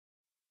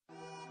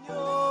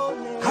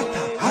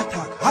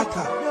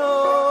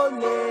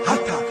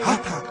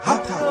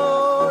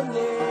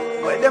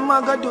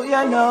gonna do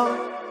ya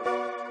now?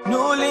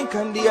 NEWLINK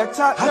and the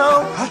attack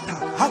now.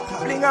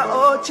 Bring a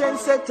old chain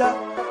setter.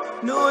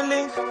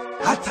 NEWLINK.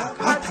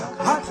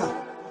 Hotter.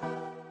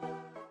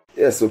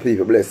 Yes, so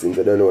people, blessings.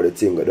 I don't know the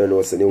thing. I don't know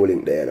what's the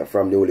NEWLINK there.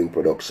 From NEWLINK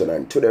production.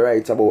 And to the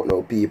right about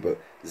now, people.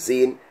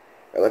 Zine,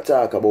 I'm going to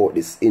talk about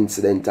this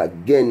incident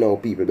again now,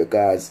 people.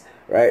 Because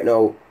right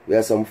now, we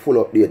have some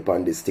full update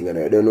on this thing. And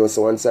I don't know,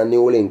 so once a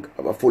NEWLINK, I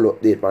have a full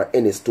update on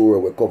any story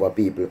we cover,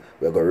 people.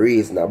 We're going to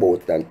reason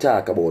about it and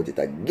talk about it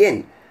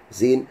again.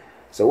 Zine.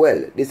 So,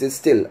 well, this is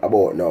still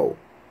about now.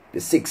 The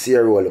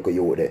 6-year-old look at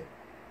you there.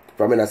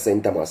 From in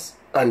St. Thomas.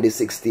 And the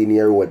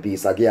 16-year-old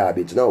piece of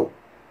garbage now.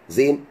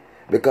 Zine.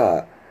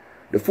 Because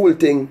the full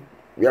thing,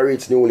 we are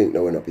reached NEWLINK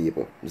now,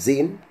 people.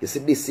 Zine, you see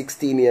this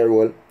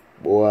 16-year-old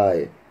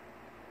boy.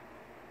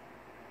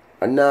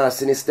 And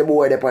nastiness the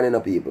boy depending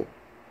on people.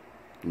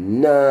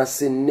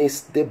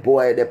 Nastiness the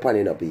boy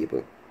depending on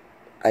people.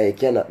 I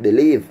cannot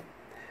believe.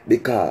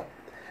 Because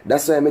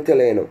that's why I'm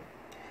telling you,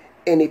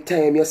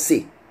 anytime you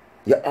see,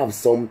 you have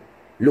some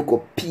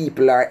local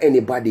people or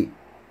anybody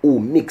who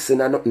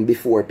mixing and nothing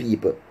before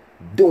people,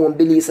 don't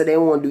believe so they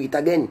won't do it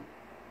again.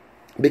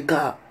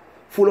 Because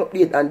full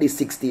update on this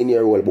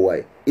 16-year-old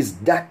boy is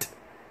that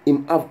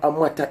him have a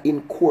matter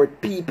in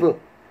court, people.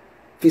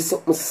 For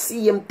something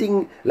same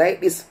thing like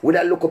this, with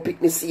a local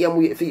picnic same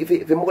way,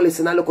 for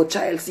molesting a local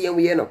child same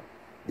way, you know.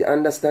 You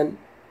understand?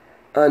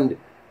 And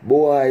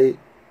boy,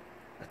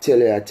 I tell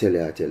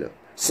you.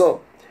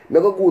 So,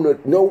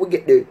 now we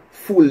get the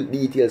full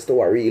details to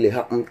what really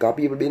happened. Because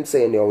people been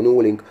saying now,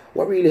 NEWLINK,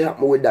 what really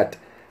happened with that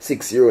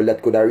 6-year-old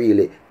that could have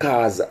really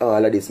caused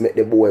all of this, make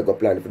the boy go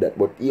plan for that.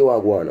 But you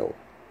are going now.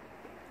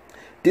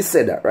 This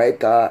said that, right?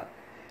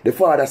 The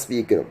father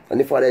speaking, and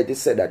the father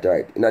just said that,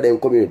 right? In a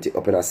them community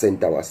up in a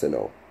center was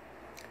now.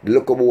 The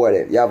local boy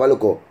there, you have a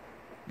look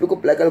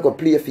up like a local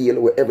play field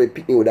where every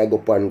picnic would go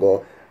up and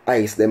go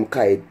ice them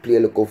kite,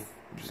 play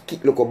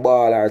kick local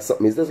ball or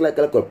something. It's just like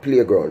a local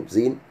playground,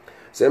 see?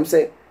 So him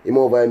say, him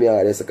over him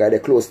yard, they're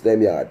close to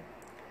them yard.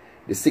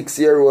 The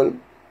 6-year-old,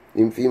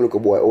 him feel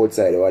local boy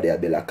outside over there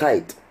build a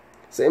kite.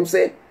 So him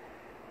say,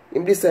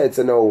 him decides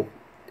so now,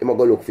 him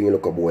go look for him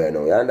local boy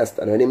now, you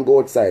understand? When him go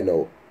outside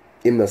now,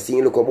 him not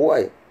seeing local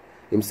boy.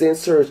 Him saying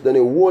search the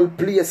whole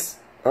place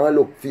and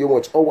look for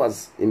much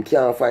hours. Him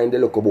can't find the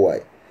local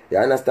boy. You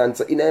understand?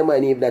 So in his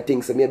mind, if that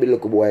thinks so maybe the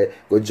local boy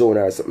go join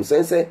or something. So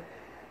he say,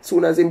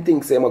 soon as him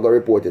thinks him go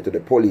report it to the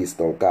police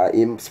now, because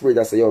him spirit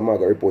that say, yo, I'm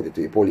go report it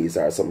to the police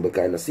or something,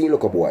 because I see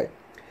local boy.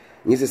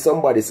 And you see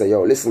somebody say,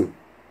 yo, listen,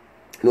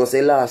 you know,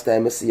 say last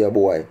time I see a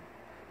boy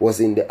was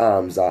in the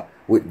arms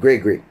with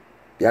Gregory.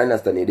 You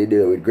understand? He did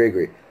it with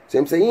Gregory. So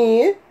him say,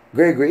 yeah,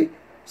 Gregory.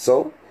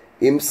 So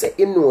him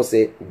know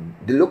say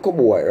the local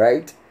boy,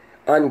 right?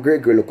 And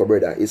Gregory local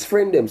brother, his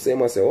friend them say,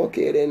 him say,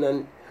 okay then,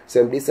 and so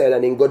him decide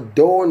and him go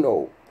down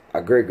now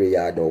at Gregory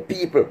yard now.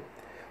 People,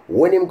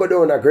 when him go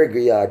down at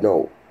Gregory yard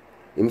now,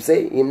 him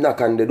say, him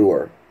knock on the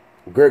door.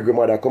 Gregory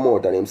mother come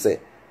out and him say,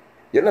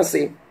 you know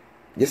see,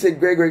 you say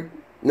Gregory,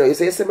 no, you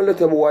say you see my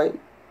little boy?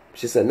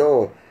 She said,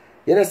 no,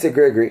 you know say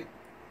Gregory.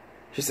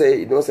 She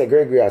say, you know say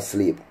Gregory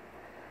asleep.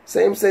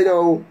 So him say,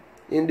 no,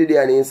 him did it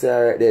and him say,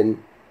 alright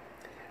then.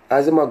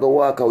 As him go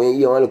walk away, he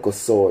hear a little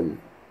son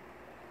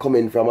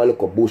coming from a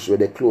little bush where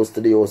they close to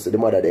the house, the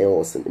mother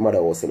house,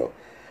 you know.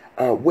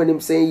 And when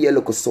him say he hear a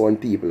little son,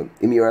 people,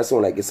 him hear a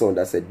sound like a son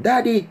that said,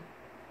 Daddy,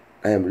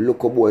 I am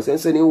local boy. So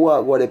he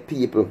walk with the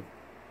people.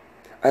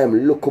 I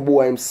am local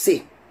boy, I'm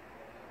sick.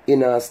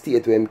 In a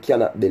state where him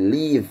cannot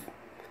believe.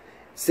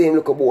 Same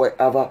local boy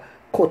have a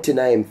cut in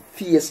him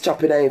face,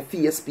 chopping in him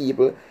face,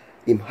 people.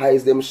 Him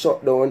eyes them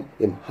shut down,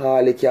 him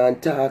hardly can't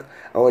talk,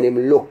 and when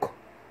him look,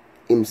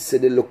 him see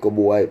the local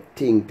boy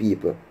thing,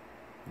 people.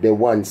 The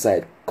one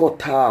side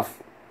cut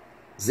off.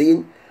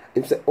 Zine,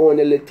 him say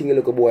only little thing the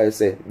local boy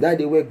say,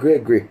 Daddy, where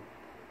Gregory?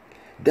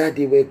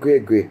 Daddy, where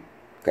Gregory?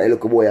 Because the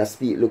local boy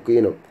speak, look,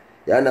 you know.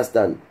 You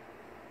understand?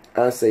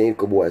 And say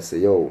local boy say,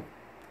 yo,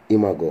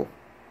 him a go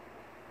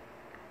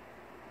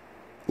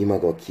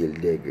kill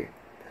Gregory.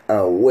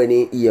 And when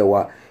he hear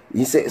what,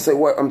 he say, so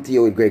what I'm to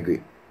you with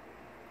Gregory?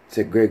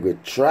 Say Gregory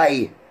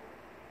try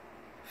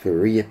to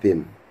rape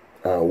him.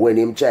 And when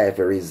him try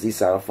to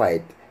resist and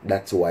fight,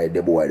 that's why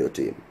the boy do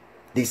to him.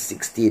 This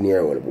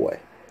 16-year-old boy.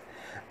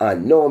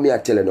 And now me I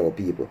tell you now,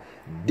 people,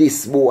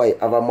 this boy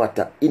have a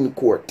matter in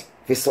court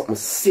for something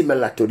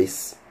similar to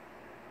this.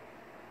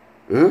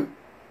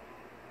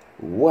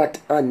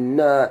 What a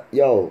nah,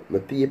 yo, my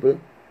people,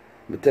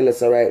 me tell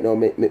us right now,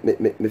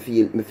 me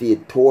feel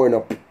torn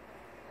up.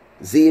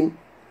 Zine,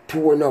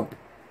 torn up.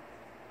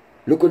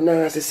 Look at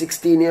now,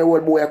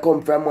 16-year-old boy I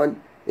come from,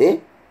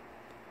 man.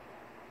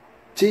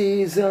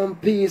 Cheese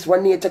and peace.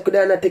 One nature could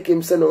not take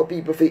him, so now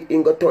people for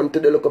him go turn to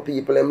the local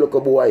people, them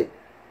local boy.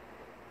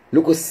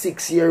 Look a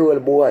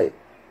 6-year-old boy.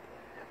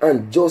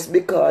 And just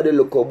because the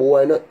local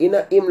boy, not in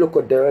a him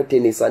look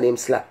dirtiness and him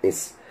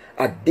slackness.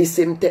 At this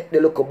him take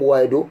the local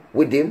boy do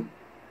with him.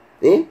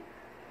 You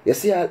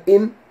see all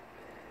him?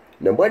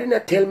 Nobody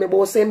not tell me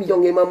about same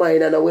young in my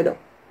mind and a winner.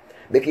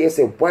 Because you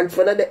say, once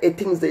for another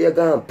things that you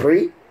go and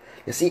pray,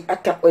 You see,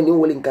 attack when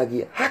NEWLINK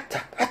again.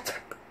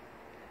 Attack.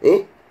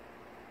 Eh?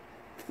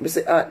 You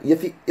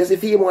see, you see,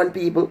 fame one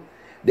people,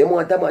 they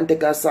want a man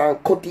take a song,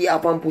 cut it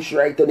up and push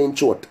right on in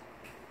short.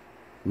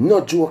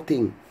 No joke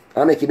thing.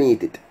 I make him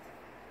eat it.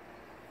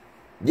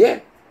 Yeah.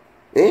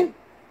 Eh?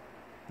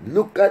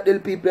 Look at the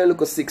people,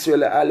 look at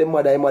 6-year-old, all the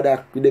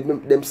mother,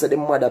 them say the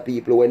mother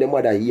people, when the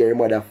mother hear, the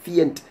mother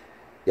faint.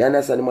 You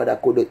understand, the mother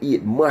could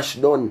eat mash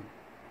done.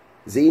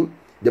 See?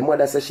 The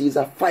mother says she's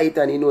a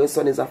fighter and you know his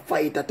son is a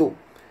fighter too.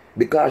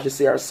 Because she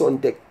say her son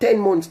take 10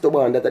 months to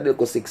born, that a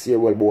little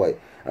 6-year-old boy.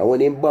 And when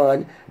he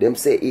born, them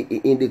say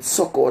he did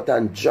suck out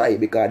and dry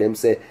because them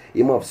say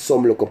he have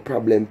some local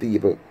problem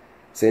people.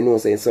 So you know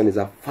say his son is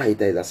a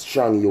fighter, he's a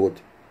strong youth.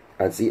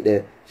 And see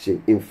there, he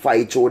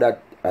fight through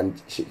that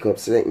and she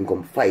comes say he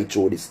come fight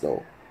through this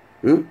now.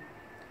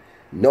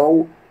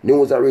 Now,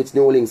 news are rich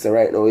NEWLINK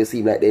right now, it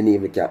seems like they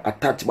never can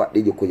attach back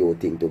the Yukoyo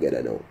thing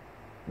together now.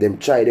 Them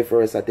try the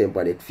first attempt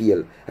and it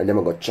fail and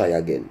them go try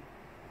again.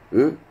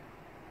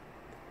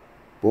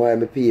 Boy,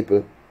 my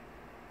people,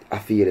 I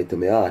feel it to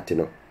my heart, you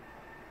know.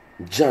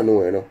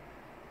 Jano, you know.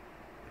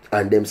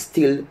 And them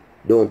still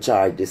don't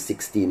charge the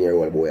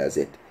 16-year-old boy as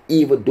yet.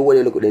 Even though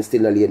they look at them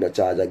still not laying no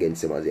charge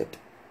against him as yet.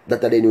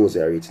 That's the news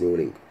I reach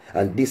NEWLINK.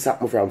 And this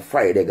happened from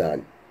Friday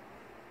gone.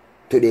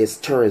 Today's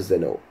Thursday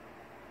now.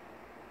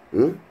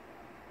 I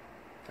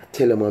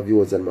tell my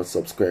viewers and my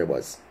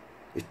subscribers,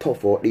 it's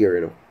tough out there,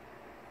 you know.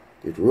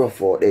 It's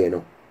rough out there,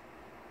 you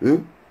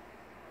know.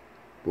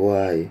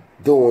 Boy,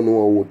 don't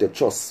know who to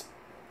trust.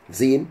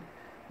 Zine?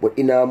 But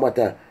in a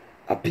matter,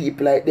 a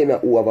people like them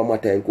who have a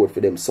matter in court for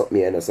them something,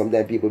 you know.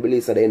 Sometimes people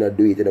believe that they not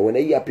do it, you know. When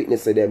they hear people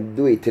say them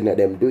do it, you know,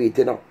 them do it,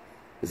 you know.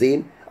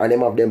 Zine? And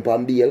them have them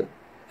on bail.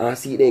 And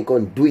see they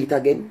can do it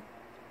again.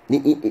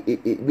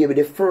 Maybe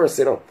the first,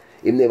 you know.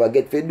 Him never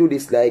get to do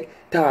this like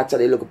torture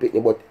they look at me,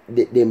 but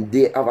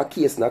they have a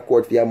case in a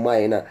court for your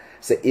minor.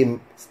 So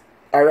him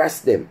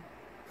harass them.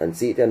 And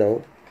see it you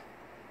know.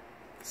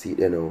 See it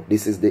you know.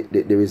 This is the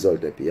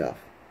result that we have.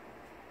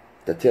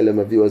 To tell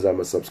my viewers and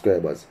my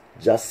subscribers,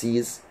 just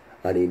sees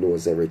and he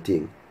knows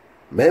everything.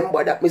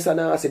 Remember that, Mr.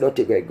 Nasty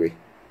Dirty Gregory.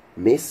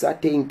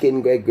 Mr.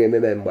 Thinking Gregory,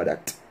 remember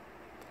that.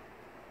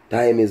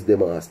 Time is the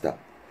master.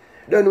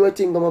 Don't know what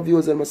think of my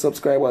viewers and my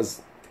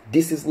subscribers.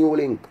 This is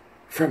NEWLINK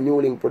from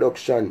NEWLINK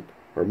Production.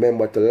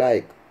 Remember to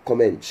like,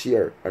 comment,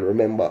 share, and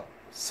remember,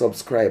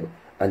 subscribe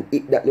and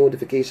hit that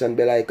notification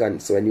bell icon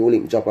so when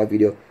NEWLINK drop a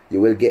video, you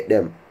will get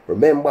them.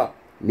 Remember,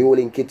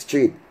 NEWLINK Kid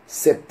Street,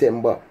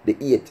 September the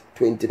 8th,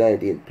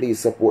 2019. Please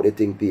support the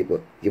thing,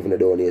 people. Give them a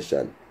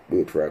donation. Do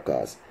it for our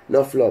cause.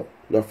 Enough love,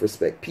 enough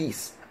respect.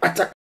 Peace.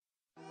 Attack.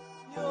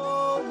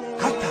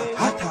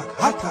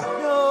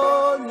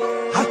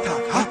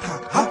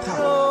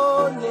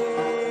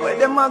 What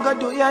them a go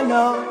do ya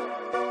now?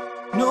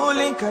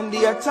 NEWLINK and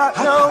the attack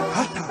now.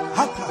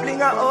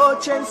 Bring a old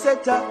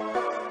trendsetter.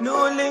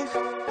 NEWLINK.